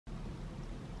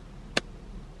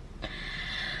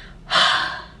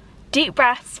deep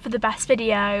breaths for the best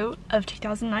video of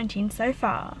 2019 so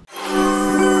far.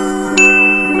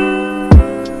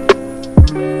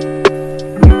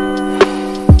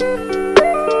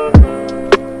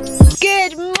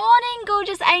 Good morning,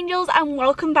 gorgeous angels, and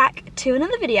welcome back to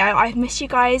another video. I've missed you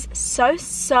guys so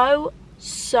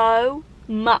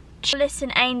much.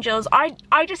 Listen, angels, I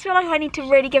just feel like I need to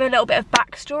really give a little bit of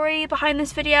backstory behind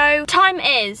this video. Time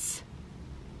is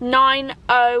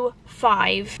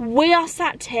 9:05. We are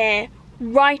sat here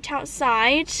right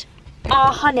outside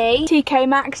our honey TK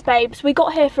Maxx, babes. We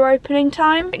got here for opening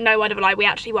time. No word of a lie, we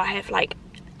actually were here for like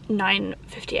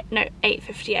 9:58, no,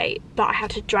 8:58, but I had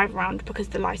to drive around because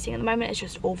the lighting at the moment is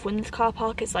just awful in this car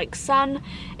park. It's like sun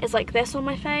is like this on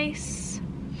my face.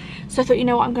 So I thought, you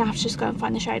know what, I'm gonna have to just go and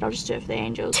find the shade. I'll just do it for the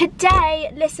angels.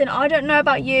 Today, listen, I don't know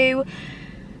about you,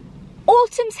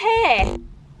 autumn's here.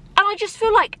 And I just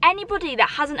feel like anybody that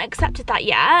hasn't accepted that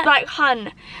yet, like,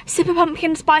 hun, sip a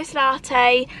pumpkin spice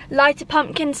latte, light a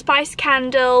pumpkin spice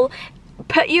candle,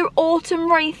 put your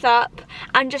autumn wreath up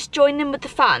and just join in with the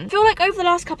fun. I feel like over the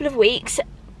last couple of weeks,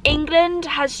 England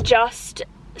has just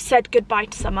said goodbye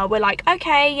to summer. We're like,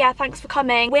 okay, yeah, thanks for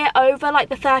coming. We're over like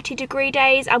the 30-degree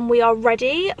days and we are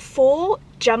ready for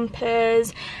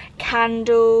jumpers,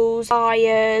 candles,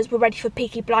 fires. We're ready for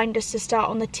Peaky Blinders to start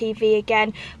on the TV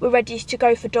again. We're ready to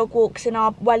go for dog walks in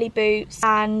our welly boots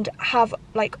and have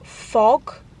like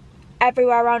fog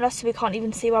everywhere around us so we can't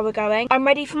even see where we're going. I'm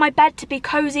ready for my bed to be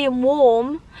cozy and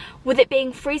warm with it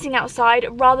being freezing outside,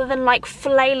 rather than like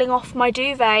flailing off my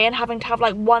duvet and having to have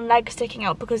like one leg sticking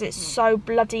out because it's so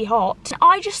bloody hot. And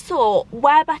I just thought,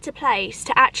 where better place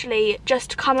to actually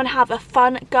just come and have a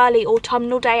fun girly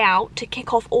autumnal day out to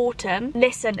kick off autumn.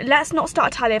 Listen, let's not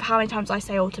start a tally of how many times I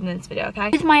say autumn in this video, okay?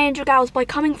 With my angel gals by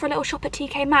coming for a little shop at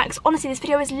TK Maxx. Honestly, this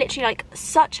video is literally like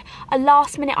such a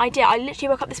last minute idea. I literally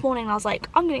woke up this morning and I was like,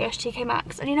 I'm gonna go to TK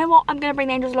Maxx, and you know what, I'm gonna bring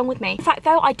the angels along with me. In fact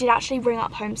though, I did actually ring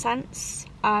up HOMESENSE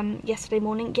yesterday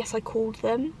morning. Yes, I called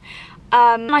them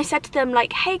and I said to them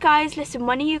like, hey guys, listen,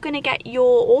 when are you gonna get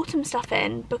your autumn stuff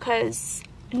in, because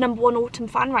 #1 autumn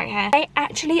fan right here. They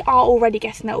actually are already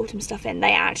getting their autumn stuff in.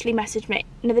 They actually messaged me.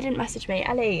 No, they didn't message me.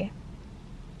 Ellie,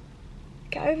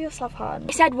 get over yourself, hon.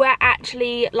 They said we're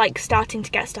actually like starting to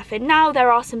get stuff in now.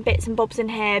 There are some bits and bobs in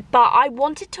here, but I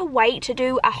wanted to wait to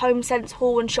do a HOMESENSE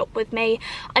haul and shop with me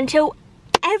until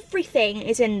everything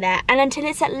is in there and until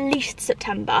it's at least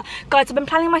September. Guys, I've been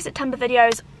planning my September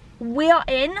videos. We are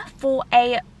in for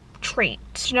a treat.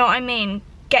 Do you know what I mean?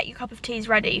 Get your cup of teas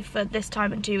ready for this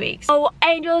time in 2 weeks. Oh,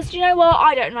 angels, do you know what?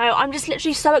 I don't know. I'm just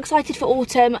literally so excited for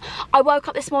autumn. I woke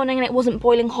up this morning and it wasn't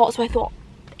boiling hot, so I thought,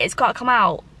 it's got to come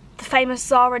out. The famous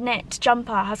Zara knit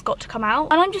jumper has got to come out,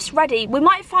 and I'm just ready. We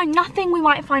might find nothing, we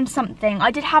might find something. I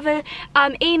did have a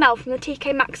email from the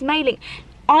TK Maxx mailing.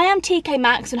 I am TK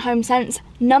Maxx and HOMESENSE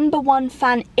 #1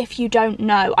 fan if you don't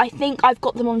know. I think I've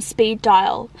got them on speed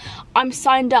dial. I'm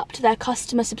signed up to their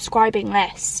customer subscribing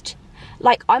list.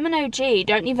 Like, I'm an OG,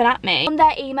 don't even at me. On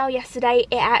their email yesterday,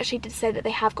 it actually did say that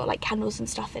they have got like candles and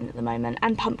stuff in at the moment,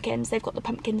 and pumpkins. They've got the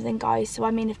pumpkins in, guys. So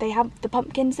I mean, if they have the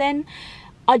pumpkins in,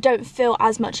 I don't feel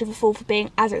as much of a fool for being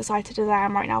as excited as I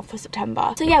am right now for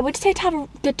September. So yeah, we're just here to have a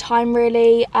good time,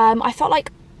 really. I felt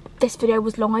like this video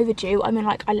was long overdue. I mean,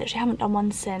 like, I literally haven't done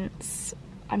one since,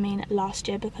 I mean, last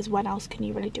year, because when else can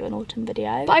you really do an autumn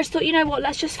video? But I just thought, you know what,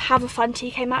 let's just have a fun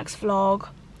TK Maxx vlog.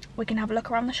 We can have a look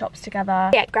around the shops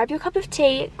together. Yeah, grab your cup of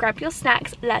tea, grab your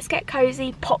snacks, let's get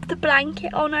cozy, pop the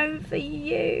blanket on over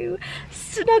you,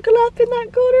 snuggle up in that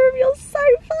corner of your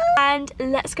sofa, and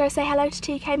let's go say hello to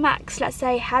TK Maxx. Let's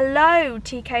say hello,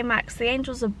 TK Maxx. The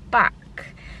angels are back,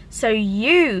 so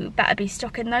you better be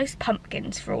stocking those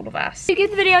pumpkins for all of us. So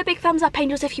give the video a big thumbs up,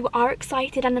 angels, if you are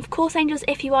excited, and of course, angels,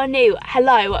 if you are new,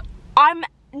 hello. I'm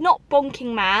not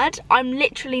bonking mad, I'm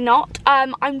literally not.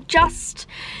 I'm just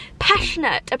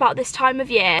passionate about this time of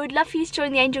year. I would love for you to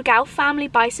join the Angel Gal family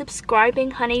by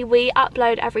subscribing, honey. We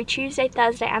upload every Tuesday,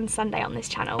 Thursday and Sunday on this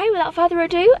channel. Okay, without further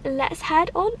ado, let's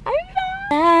head on over.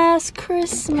 Last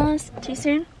Christmas. Too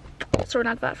soon? I saw an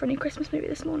advert for a new Christmas movie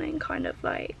this morning, kind of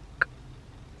like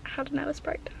had a nervous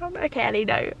breakdown. Okay, Ellie,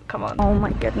 no, come on. Oh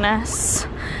my goodness.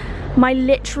 My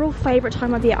literal favourite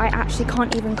time of the year. I actually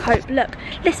can't even cope. Look,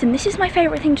 listen, this is my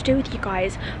favourite thing to do with you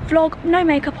guys. Vlog, no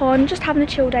makeup on, just having a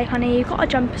chill day, honey. Got our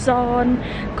jumpers on,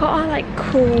 got our like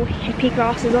cool hippie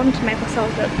glasses on to make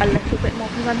ourselves look a little bit more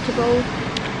presentable.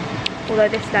 Although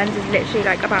this lens is literally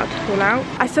like about to fall out.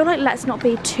 I feel like let's not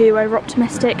be too over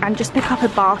optimistic and just pick up a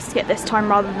basket this time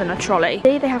rather than a trolley.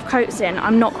 See, they have coats in,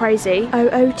 I'm not crazy.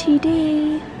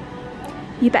 OOTD.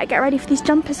 You better get ready for these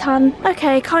jumpers, hun.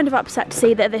 Okay, kind of upset to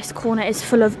see that this corner is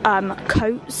full of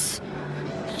coats.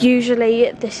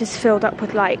 Usually this is filled up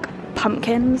with like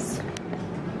pumpkins.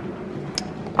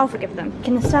 I'll forgive them.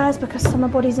 In the stairs because summer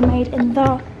bodies are made in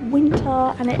the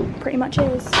winter, and it pretty much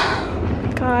is.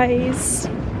 Guys,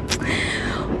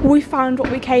 we found what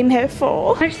we came here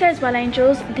for. Can I just say as well,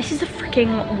 angels, this is a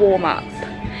freaking warm-up.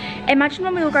 Imagine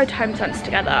when we all go to HOMESENSE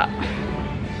together.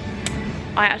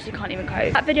 I actually can't even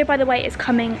cope. That video, by the way, is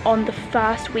coming on the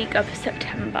first week of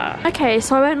September. Okay,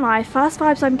 so I won't lie, first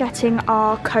vibes I'm getting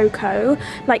are Coco.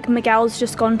 Like, Miguel's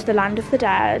just gone to the land of the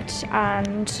dead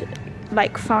and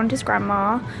like found his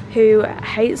grandma who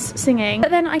hates singing.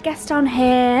 But then I guess down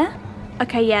here,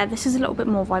 okay, yeah, this is a little bit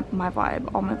more my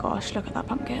vibe. Oh my gosh, look at that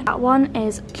pumpkin. That one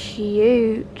is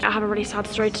cute. I have a really sad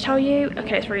story to tell you.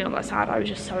 Okay, it's really not that sad. I was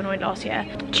just so annoyed last year.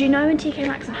 Do you know in TK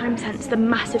Maxx and HOMESENSE, the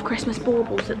massive Christmas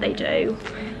baubles that they do?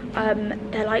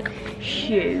 They're like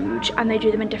huge, and they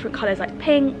do them in different colours like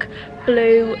pink,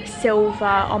 blue,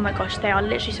 silver. Oh my gosh, they are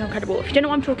literally so incredible. If you don't know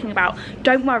what I'm talking about,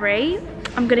 don't worry.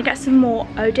 I'm gonna get some more.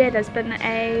 Oh dear, there's been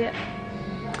a...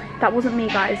 That wasn't me,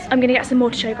 guys. I'm gonna get some more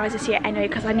to show you guys this year anyway,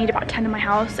 because I need about 10 in my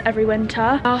house every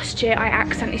winter. Last year I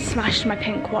accidentally smashed my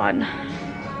pink one.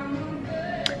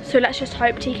 So let's just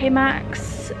hope, TK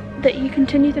Maxx, that you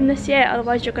continue them this year,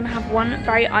 otherwise you're gonna have one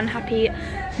very unhappy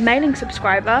mailing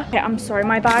subscriber. Okay, I'm sorry,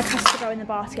 my bag has to go in the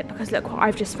basket because look what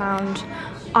I've just found.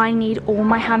 I need all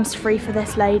my hands free for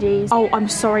this, ladies. Oh, I'm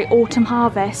sorry, autumn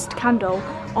harvest candle.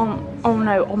 Oh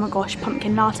no, oh my gosh,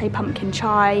 pumpkin latte, pumpkin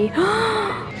chai.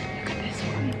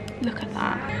 Look at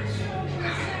that.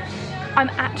 I'm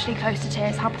actually close to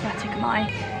tears. How pathetic am I?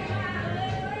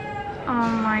 Oh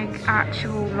my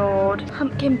actual lord.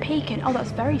 Pumpkin pecan. Oh,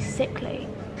 that's very sickly.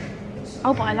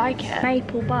 Oh, but I like it.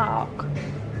 Maple bark.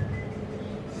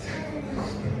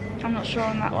 I'm not sure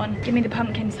on that one. Give me the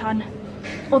pumpkins, hun.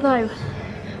 Although,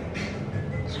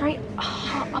 it's very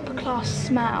upper class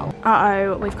smell.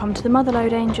 Uh-oh, we've come to the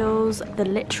motherlode, angels, the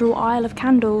literal aisle of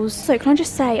candles. So can I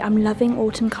just say, I'm loving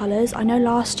autumn colours. I know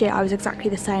last year I was exactly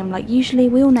the same. Like, usually,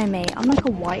 we all know me, I'm like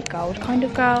a white gold kind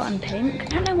of girl, and pink. I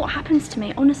don't know what happens to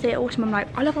me. Honestly, at autumn I'm like,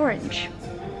 I love orange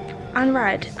and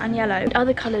red and yellow.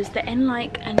 Other colours that in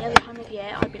like any other time of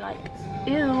year I'd be like,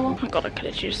 ew. Oh my god, I could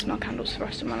literally just smell candles for the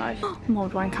rest of my life.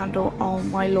 Mulled wine candle, oh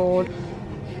my lord.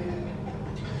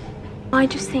 I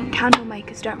just think candle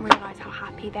makers don't realise how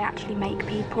happy they actually make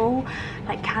people.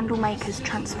 Like, candle makers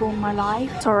transform my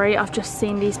life. Sorry, I've just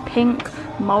seen these pink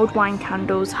mulled wine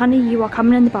candles. Honey, you are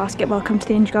coming in the basket. Welcome to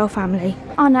the Angel Girl family.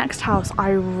 Our next house, I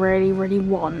really, really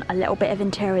want a little bit of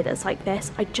interior that's like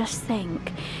this. I just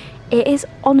think it is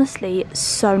honestly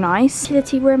so nice.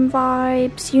 Utility room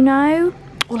vibes, you know?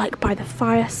 Or like by the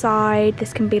fireside.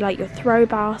 This can be like your throw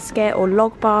basket or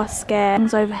log basket.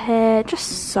 Things over here,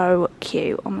 just so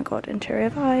cute. Oh my god, interior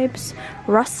vibes.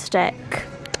 Rustic,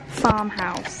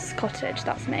 farmhouse, cottage,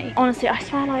 that's me. Honestly, I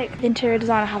swear like the interior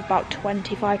designer have about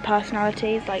 25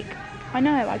 personalities. Like, I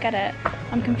know, I get it.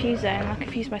 I'm confusing, I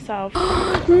confuse myself.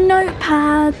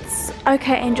 Notepads.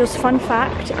 Okay, angels, fun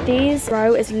fact, these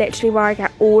row is literally where I get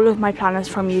all of my planners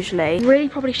from usually. Really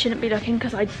probably shouldn't be looking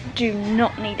because I do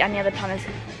not need any other planners.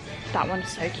 That one's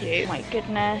so cute. My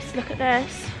goodness, look at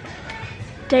this.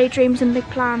 Daydreams and big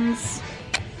plans.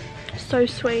 So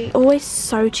sweet. Always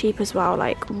so cheap as well,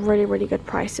 like really, really good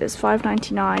prices.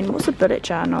 $5.99. What's a bullet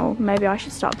journal? Maybe I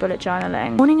should start bullet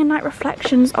journaling. Morning and night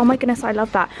reflections. Oh my goodness, I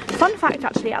love that. Fun fact,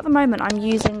 actually, at the moment I'm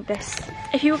using this.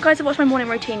 If you guys have watched my morning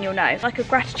routine, you'll know. Like a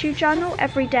gratitude journal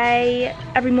every day,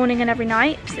 every morning and every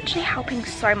night. It's literally helping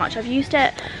so much. I've used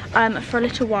it for a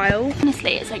little while.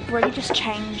 Honestly, it's like really just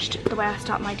changed the way I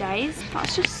start my days.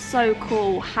 That's just so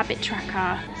cool. Habit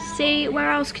tracker. See,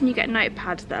 where else can you get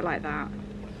notepads that are like that?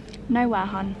 Nowhere,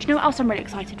 hun. Do you know what else I'm really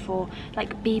excited for?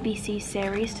 Like BBC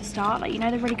series to start. Like, you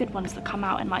know the really good ones that come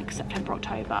out in like September,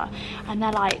 October, and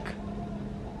they're like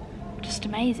just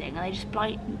amazing, and they just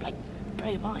like blow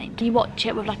your mind. You watch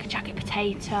it with like a jacket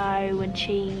potato and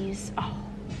cheese. Oh,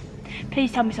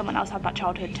 please tell me someone else had that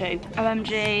childhood too.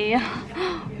 OMG.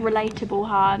 Relatable,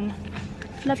 hun.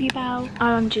 Love you, Belle.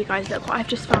 OMG, guys, look what I've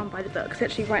just found by the books,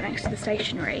 literally right next to the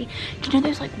stationery. Do you know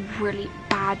those like really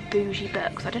bad bougie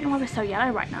books? I don't know why they're so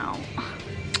yellow right now.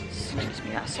 Excuse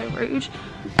me, that's so rude.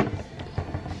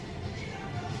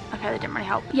 Okay, that didn't really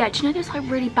help. Yeah, do you know those like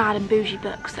really bad and bougie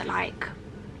books that like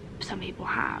some people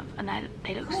have, and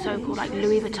they look so cool, like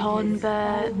Louis Vuitton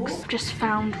books? Just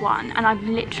found one, and I've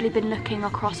literally been looking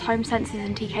across HOMESENSE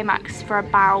and TK Maxx for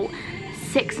about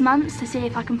 6 months to see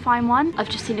if I can find one. I've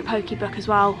just seen a Poke book as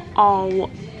well. Oh,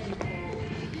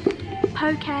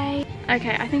 Poke. Okay,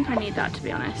 I think I need that, to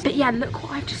be honest. But yeah, look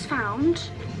what I've just found.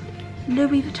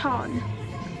 Louis Vuitton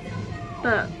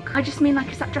book. I just mean,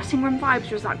 like, is that dressing room vibes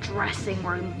or is that dressing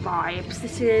room vibes?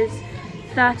 This is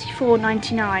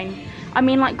 $34.99. I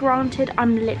mean, like, granted,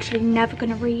 I'm literally never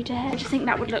gonna read it. I just think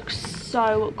that would look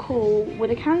so cool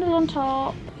with a candle on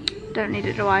top. Don't need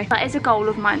it, do I? That is a goal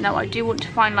of mine though. I do want to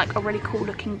find like a really cool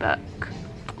looking book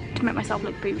to make myself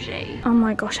look bougie. Oh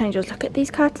my gosh, angels, look at these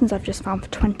curtains I've just found for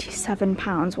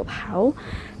 £27. What the hell?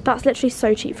 That's literally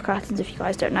so cheap for curtains, if you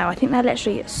guys don't know. I think they're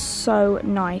literally so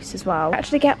nice as well. I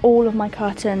actually get all of my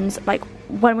curtains, like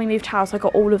when we moved house, I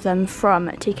got all of them from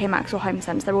TK Maxx or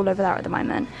HomeSense. They're all over there at the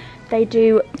moment. They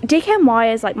do,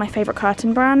 DKNY is like my favourite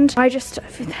curtain brand.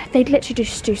 They literally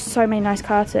just do so many nice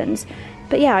curtains.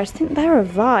 But yeah, I just think they're a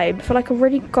vibe for like a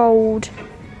really gold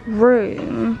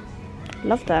room.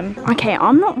 Love them. Okay,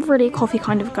 I'm not really a coffee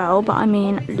kind of girl, but I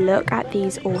mean, look at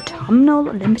these autumnal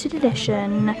limited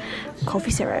edition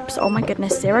coffee syrups. Oh my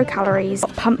goodness, 0 calories.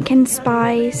 Pumpkin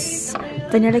spice,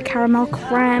 vanilla caramel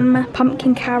creme,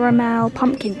 pumpkin caramel,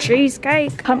 pumpkin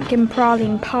cheesecake, pumpkin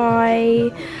praline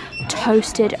pie,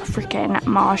 toasted freaking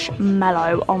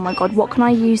marshmallow. Oh my god, what can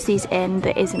I use these in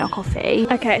that isn't a coffee?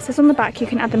 Okay, it says on the back you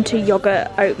can add them to yogurt,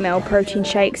 oatmeal, protein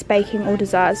shakes, baking or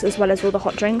desserts, as well as all the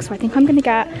hot drinks. So I think I'm gonna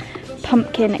get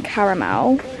pumpkin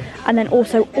caramel, and then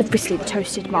also obviously the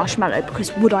toasted marshmallow,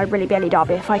 because would I really be Ellie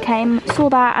Darby if I saw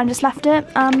that and just left it?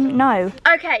 No.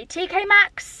 Okay, TK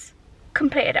Maxx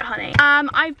completed it, honey.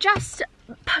 I've just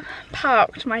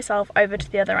parked myself over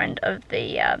to the other end of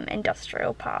the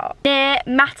industrial park near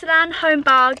Matalan Home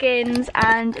Bargains,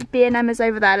 and B&M is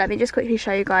over there. Let me just quickly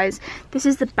show you guys. This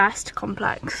is the best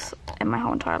complex in my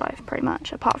whole entire life, pretty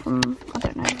much, apart from, I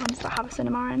don't know, ones that have a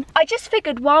cinema in. I just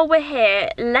figured while we're here,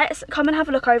 let's come and have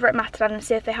a look over at Matalan and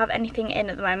see if they have anything in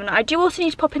at the moment. I do also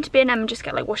need to pop into B&M and just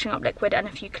get like washing up liquid and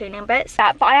a few cleaning bits.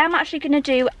 But I am actually going to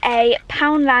do a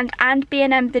Poundland and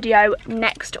B&M video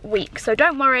next week, so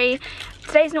don't worry.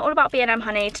 Today's not all about B&M,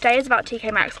 honey. Today is about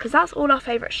TK Maxx, because that's all our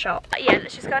favourite shop. But yeah,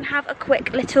 let's just go and have a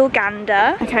quick little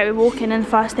gander. Okay, we walk in and the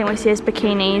first thing we see is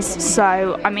bikinis.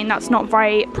 So, I mean, that's not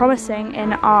very promising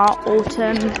in our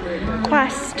autumn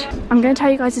quest. I'm going to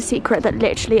tell you guys a secret that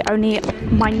literally only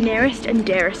my nearest and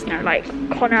dearest know. Like,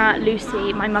 Connor,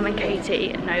 Lucy, my mum and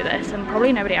Katie know this, and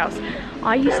probably nobody else.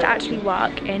 I used to actually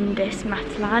work in this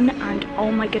Matalan, and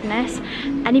oh my goodness,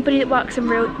 anybody that works in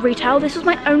retail, this was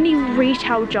my only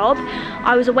retail job.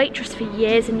 I was a waitress for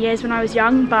years and years when I was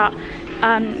young, but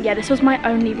yeah, this was my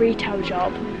only retail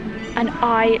job, and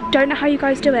I don't know how you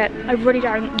guys do it. I really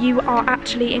don't. You are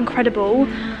actually incredible.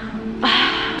 It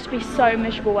must be so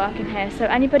miserable working here. So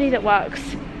anybody that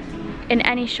works in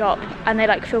any shop and they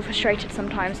like feel frustrated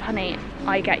sometimes, honey,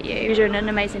 I get you. You're doing an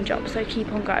amazing job, so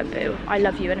keep on going, boo. I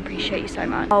love you and appreciate you so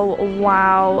much. Oh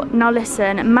wow. Now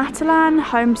listen, Matalan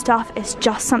home stuff is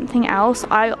just something else.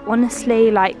 I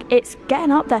honestly, like, it's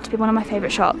getting up there to be one of my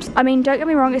favourite shops. I mean, don't get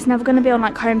me wrong, it's never going to be on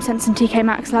like HomeSense and TK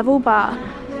Maxx level, but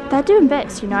they're doing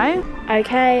bits, you know?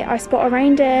 Okay, I spot a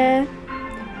reindeer.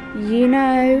 You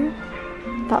know,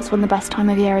 that's when the best time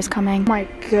of year is coming. My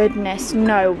goodness,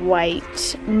 no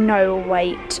wait, no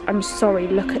wait. I'm sorry,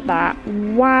 look at that.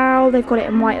 Wow, they've got it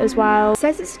in white as well. It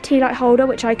says it's a tea light holder,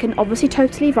 which I can obviously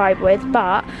totally vibe with,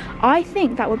 but I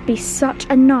think that would be such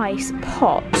a nice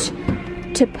pot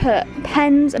to put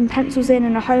pens and pencils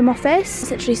in a home office.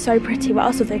 It's literally so pretty. What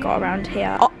else have they got around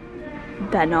here? Oh,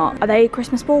 they're not. Are they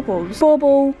Christmas baubles?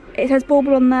 Bauble. It says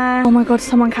bauble on there. Oh my god,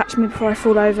 someone catch me before I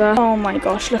fall over. Oh my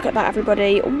gosh, look at that,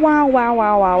 everybody. Wow, wow,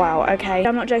 wow, wow, wow. Okay,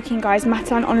 I'm not joking, guys.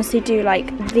 Matalan honestly do like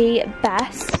the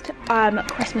best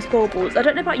Christmas baubles. I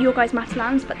don't know about your guys'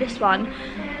 Matalans, but this one,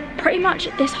 pretty much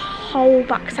this whole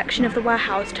back section of the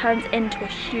warehouse turns into a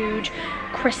huge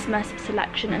Christmas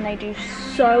selection, and they do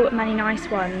so many nice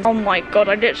ones. Oh my god,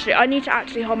 I need to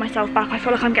actually hold myself back. I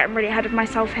feel like I'm getting really ahead of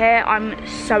myself here. I'm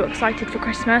so excited for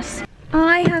Christmas.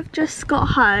 I have just got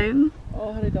home.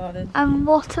 Oh, hello, darling. And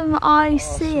what am I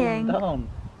seeing? Down.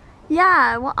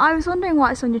 Yeah, well, I was wondering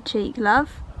why it's on your cheek, love.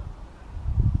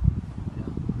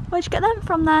 Where'd you get them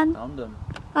from then? Found them.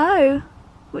 Oh,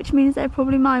 which means they're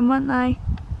probably mine, weren't they?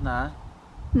 Nah.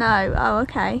 No, oh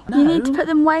okay. No. You need to put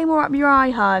them way more up your eye,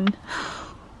 hun.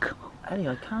 Ellie,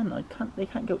 I can't, they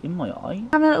can't go in my eye.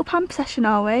 Having a little pamper session,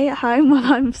 are we, at home while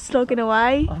I'm slogging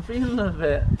away? I'm feeling a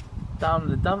bit down in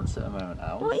the dumps at the moment,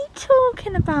 Al. What are you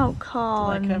talking about,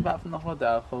 Con? When I came back from the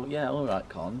holiday, I thought, yeah, alright,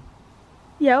 Con.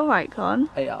 Yeah, alright, Con.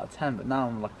 8 out of 10, but now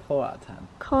I'm like 4 out of 10.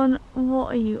 Con,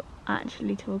 what are you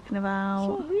actually talking about?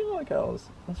 So I really like girls.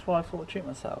 That's why I thought I'd treat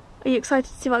myself. Are you excited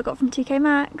to see what I got from TK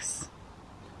Maxx?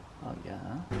 Oh,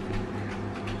 yeah.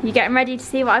 You getting ready to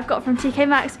see what I've got from TK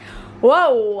Maxx?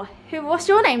 Whoa! What's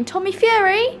your name? Tommy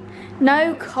Fury?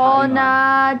 No,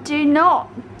 Connor, do not.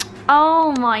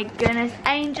 Oh my goodness,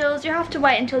 angels, you have to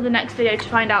wait until the next video to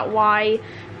find out why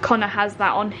Connor has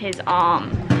that on his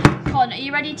arm. Con, are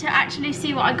you ready to actually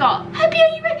see what I got? Happy,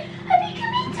 are you ready? Happy,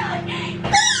 come in, time.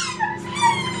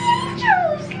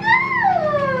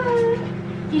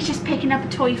 He's just picking up a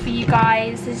toy for you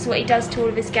guys. This is what he does to all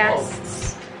of his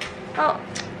guests. Oh,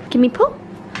 give me a paw.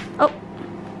 Oh,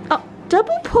 oh,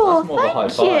 double paw.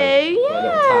 Thank you.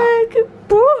 Yeah, good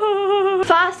boy.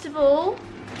 First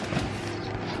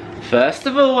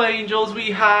of all, angels,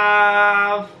 we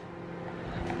have...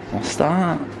 What's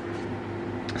that?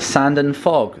 Sand and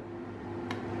fog.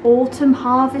 Autumn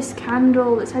harvest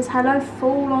candle. It says hello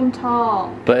fall on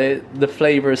top. But the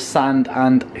flavour is sand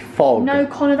and fog. No,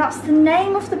 Connor, that's the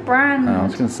name of the brand. I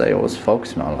was going to say, what does fog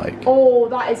smell like? Oh,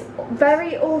 that is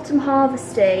very autumn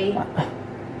harvesty.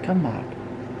 Come back.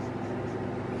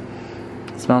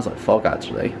 It smells like fog,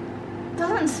 actually. It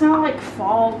doesn't smell like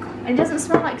fog. It doesn't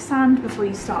smell like sand before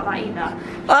you start that either.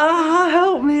 Ah,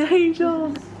 help me,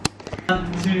 angels.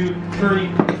 1, 2,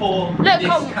 3, 4. Look,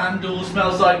 this candle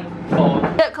smells like fog.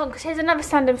 Look, Con, because here's another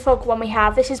sand and fog one we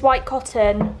have. This is white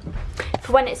cotton.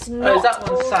 For when it's not. Oh, is that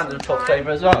one sand and fog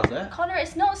flavour as well, is it? Connor,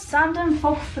 it's not sand and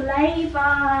fog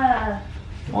flavour.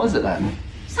 What is it then?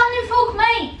 Sand and fog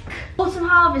make. Autumn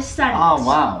harvest scent. Oh,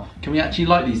 wow. Can we actually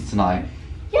light these tonight?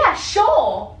 Yeah,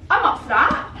 sure. I'm up for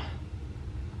that.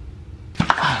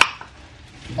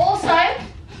 Also,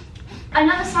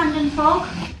 another sand and fog.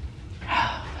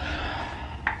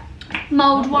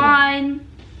 Mulled wine.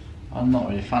 I'm not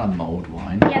really a fan of mulled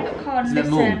wine. Yeah, but Con, Is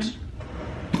listen. it mulled?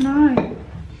 No.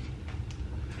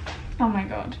 Oh my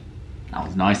god. That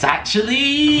was nice,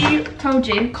 actually. Told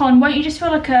you. Con, won't you just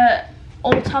feel like a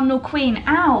autumnal queen?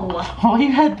 Ow. Why are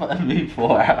you headbutting me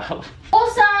for?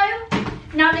 Also,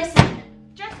 now listen.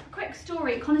 Just a quick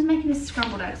story. Connor's making his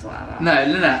scrambled eggs or whatever. No,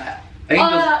 Lynette.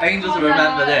 Angels will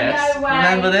remember this. No way.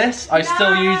 Remember this? I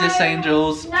still use this,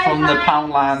 angels, from the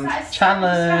Poundland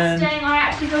challenge. So disgusting. I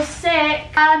actually feel sick.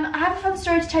 I have a fun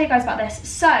story to tell you guys about this.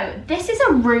 So, this is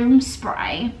a room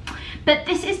spray, but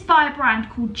this is by a brand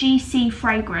called GC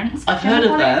Fragrance. I've heard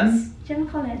of them.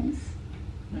 Gemma Collins.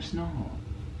 No, it's not.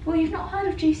 Well, you've not heard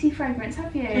of GC Fragrance,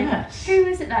 have you? Yes. Who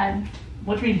is it then?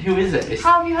 What do you mean, who is it?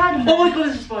 How have you heard of it? Oh my god,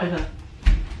 there's a spider.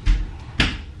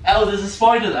 Elle, there's a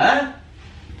spider there.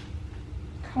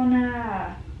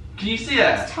 Connor. Can you see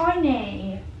it? It's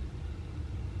tiny.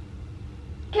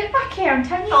 Get back here, I'm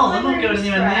telling you. Oh, I'm not going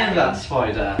anywhere near that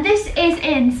spider. This is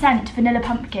in scent Vanilla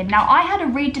Pumpkin. Now, I had a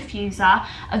reed diffuser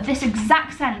of this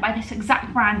exact scent by this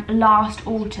exact brand last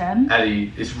autumn.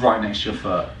 Ellie, it's right next to your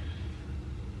foot.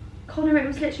 Connor, it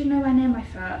was literally nowhere near my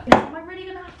foot. Am I really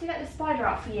going to have to get the spider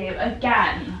out for you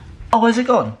again? Oh, where's it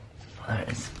gone? Oh, there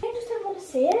it is. They just don't want to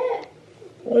see it.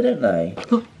 Why don't they?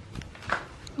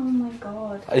 Oh my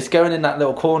god. It's going in that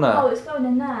little corner. Oh, it's going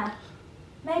in there.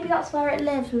 Maybe that's where it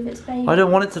lives with its baby. I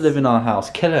don't want it to live in our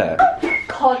house. Kill it.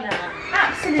 Connor,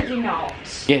 absolutely not.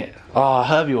 Yeah. Oh,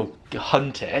 Herbie will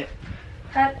hunt it.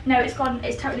 No, it's gone.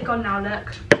 It's totally gone now,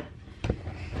 look.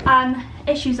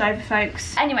 Issue's over,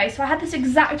 folks. Anyway, so I had this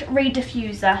exact reed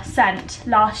diffuser scent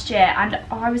last year, and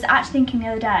I was actually thinking the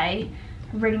other day,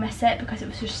 I really miss it because it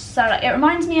was just so, like, it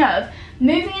reminds me of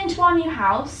moving into our new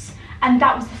house, and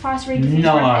that was the first reed diffuser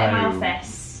I put in my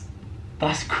office.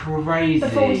 That's crazy.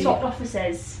 Before we swapped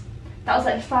offices. That was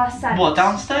like the first scent. What,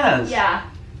 downstairs? Yeah.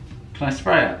 Can I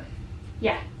spray it?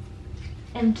 Yeah.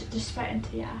 And just spray it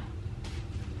into, yeah.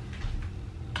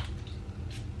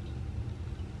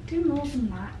 Do more than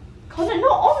that. Connor,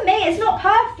 not on me, it's not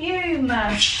perfume.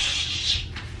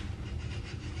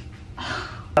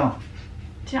 Oh.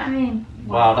 Do you know what I mean?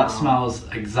 Wow, that smells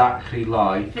exactly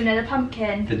like Vanilla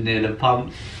pumpkin. vanilla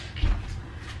pump.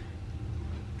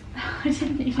 I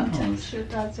didn't even touch your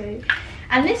tattoo.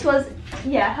 And this was,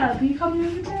 yeah, Herb, you come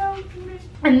over down for me?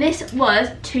 And this was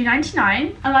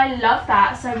 $2.99, and I love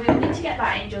that, so we'll need to get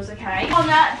that, angels, okay?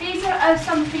 Connor, these are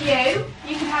some for you.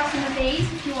 You can have some of these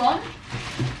if you want.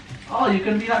 Oh, you're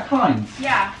going to be that kind?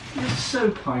 Yeah. You're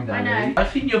so kind, Ellie. I know. I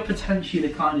think you're potentially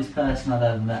the kindest person I've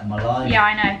ever met in my life. Yeah,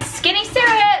 I know. Skinny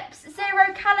syrups,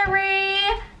 0 calorie,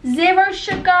 0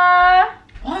 sugar.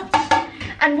 What?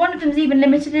 And one of them's even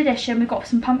limited edition. We've got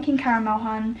some pumpkin caramel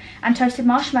hun and toasted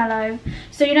marshmallow.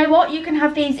 So you know what? You can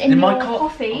have these in your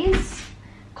coffees.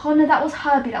 Connor, that was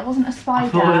Herbie, that wasn't a spider. I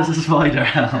thought it was a spider.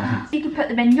 You can put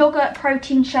them in yogurt,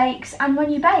 protein shakes, and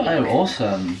when you bake. Oh,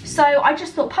 awesome. So I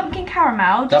just thought pumpkin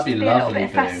caramel, just to be a little bit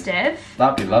festive.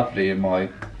 That'd be lovely in my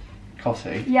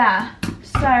coffee. Yeah,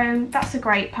 so that's a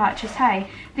great purchase, hey.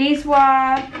 These were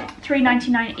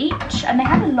 $3.99 each, and they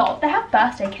had a lot. They have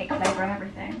birthday cake flavour and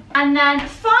everything. And then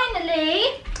finally,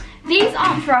 these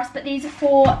aren't for us, but these are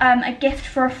for a gift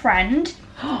for a friend.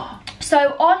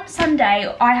 So on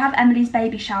Sunday, I have Emily's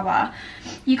baby shower.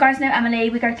 You guys know Emily,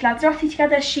 we go to Lanzarote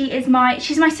together. She's my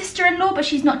sister-in-law, but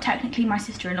she's not technically my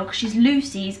sister-in-law because she's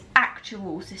Lucy's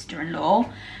actual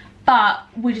sister-in-law. But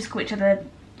we just call each other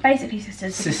basically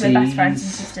sisters because we're best friends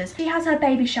and sisters. She has her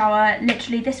baby shower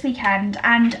literally this weekend,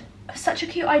 and such a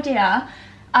cute idea.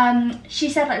 She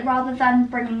said, like, rather than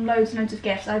bringing loads and loads of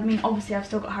gifts, I mean, obviously I've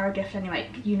still got her a gift anyway.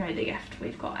 You know the gift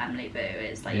we've got Emily Boo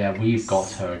is like... Yeah, we've got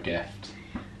her a gift.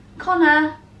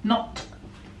 Connor. Not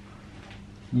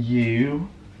you.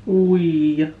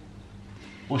 We.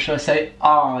 Or should I say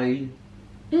I?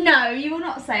 No, you will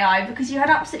not say I, because you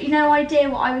had absolutely no idea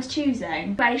what I was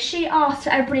choosing. But she asked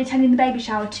everybody attending the baby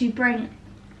shower to bring...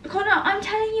 Connor, I'm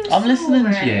telling you a story. I'm listening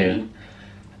to you.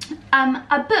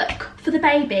 A book for the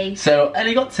baby. So,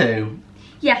 Ellie got 2?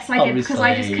 Yes, I did, because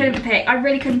I just couldn't pick. I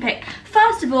really couldn't pick.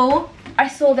 First of all, I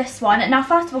saw this one. Now,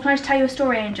 first of all, can I just tell you a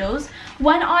story, Angels?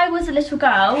 When I was a little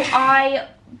girl, I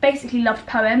basically loved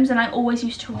poems, and I always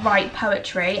used to write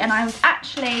poetry, and I was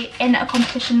actually in a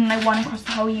competition and I won across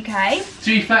the whole UK. To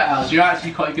be fair, Els, you're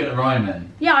actually quite good at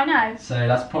rhyming. Yeah, I know. So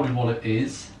that's probably what it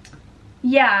is.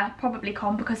 Yeah, probably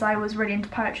because I was really into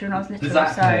poetry when I was little.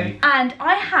 Exactly. So. And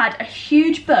I had a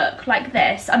huge book like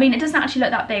this. I mean, it doesn't actually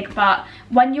look that big, but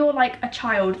when you're like a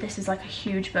child, this is like a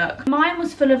huge book. Mine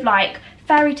was full of like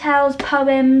fairy tales,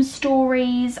 poems,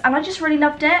 stories, and I just really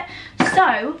loved it.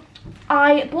 So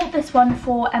I bought this one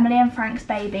for Emily and Frank's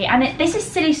baby, and this is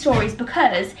silly stories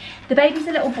because the baby's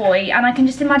a little boy, and I can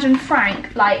just imagine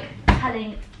Frank like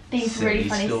telling these really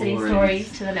funny silly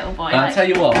stories to the little boy. And I'll tell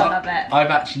you what, I love it. I've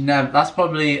actually never, that's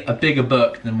probably a bigger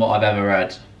book than what I've ever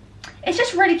read. It's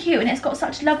just really cute, and it's got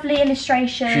such lovely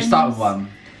illustrations. Should we start with one?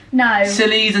 No.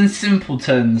 Sillies and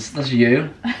Simpletons, that's you.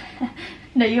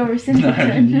 No, you're a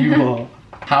simpleton. No, you are.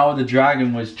 How the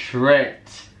dragon was tricked.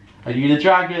 Are you the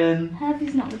dragon?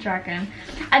 Herbie's not the dragon.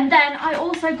 And then I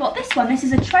also got this one. This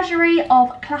is a treasury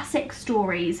of classic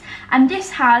stories. And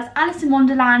this has Alice in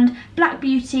Wonderland, Black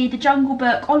Beauty, The Jungle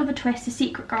Book, Oliver Twist, The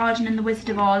Secret Garden, and The Wizard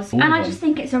of Oz. And I just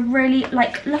think it's a really,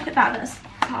 like, look at that. That's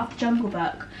part of The Jungle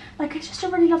Book. Like, it's just a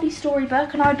really lovely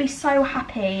storybook, and I would be so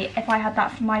happy if I had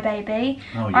that for my baby.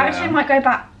 Oh, yeah. I actually might go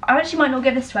back. I actually might not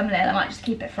give this to Emily. I might just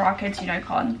keep it for our kids, you know,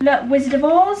 Con. Look, Wizard of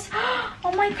Oz.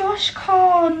 Oh my gosh,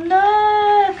 Con,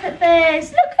 look at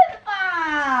this. Look at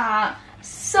that.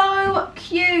 So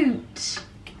cute.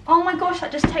 Oh my gosh,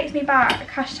 that just takes me back.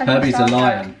 Hashtag Herbie's a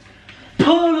lion.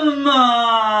 Pull him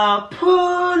up,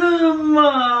 pull him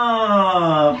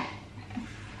up.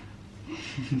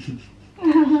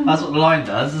 That's what the lion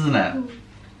does, isn't it?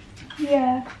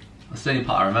 Yeah. That's the only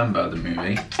part I remember of the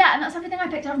movie. Yeah, and that's everything I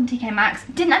picked up from TK Maxx.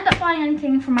 Didn't end up buying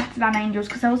anything from Massive and Angels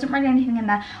because there wasn't really anything in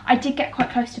there. I did get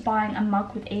quite close to buying a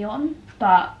mug with Eon,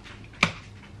 but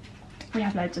we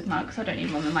have loads of mugs. I don't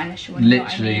need one with my initial one.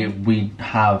 Literally, we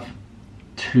have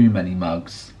too many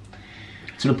mugs.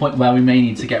 To the point where we may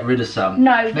need to get rid of some.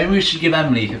 No. Maybe we should give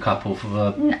Emily a couple for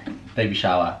the baby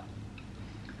shower.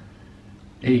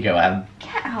 Here you go, Em.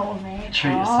 Get out of me.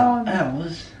 Treat yourself.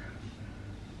 Els.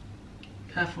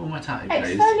 Careful with my tattoo,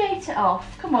 please. Exfoliate it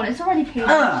off. Come on, it's already peeled.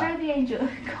 Show the angel.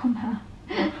 Connor.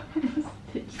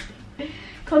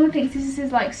 Connor thinks this is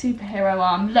his like superhero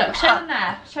arm. Look, show them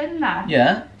there. Show them there.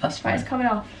 Yeah, that's fine. Right, it's coming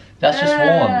off. That's just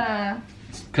worn.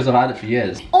 Because I've had it for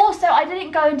years. Also, I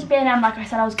didn't go into B&M like I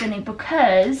said I was going to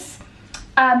because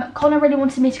Connor really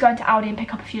wanted me to go into Aldi and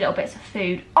pick up a few little bits of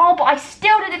food. Oh, but I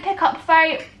still didn't pick up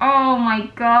oh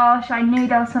my gosh, I knew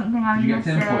there was something I was missing.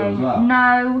 Did you get tinfoil as well?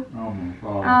 No. Oh my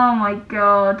god. Oh my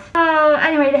god. Oh,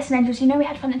 anyway, listen, Angels, you know we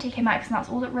had fun at TK Maxx and that's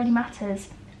all that really matters.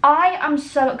 I am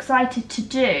so excited to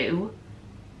do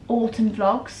autumn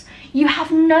vlogs. You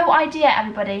have no idea,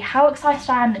 everybody, how excited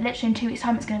I am that literally in 2 weeks'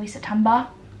 time it's going to be September.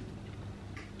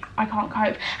 I can't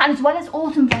cope. And as well as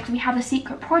autumn vlogs, we have a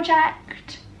secret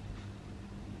project.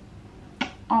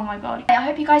 Oh my god. I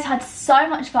hope you guys had so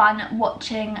much fun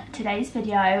watching today's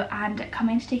video and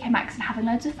coming to TK Maxx and having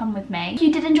loads of fun with me. If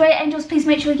you did enjoy it, Angels, please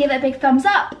make sure you give it a big thumbs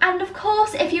up. And of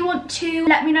course, if you want to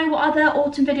let me know what other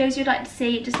autumn videos you'd like to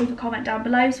see, just leave a comment down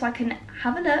below so I can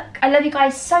have a look. I love you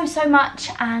guys so, so much,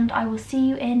 and I will see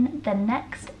you in the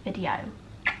next video.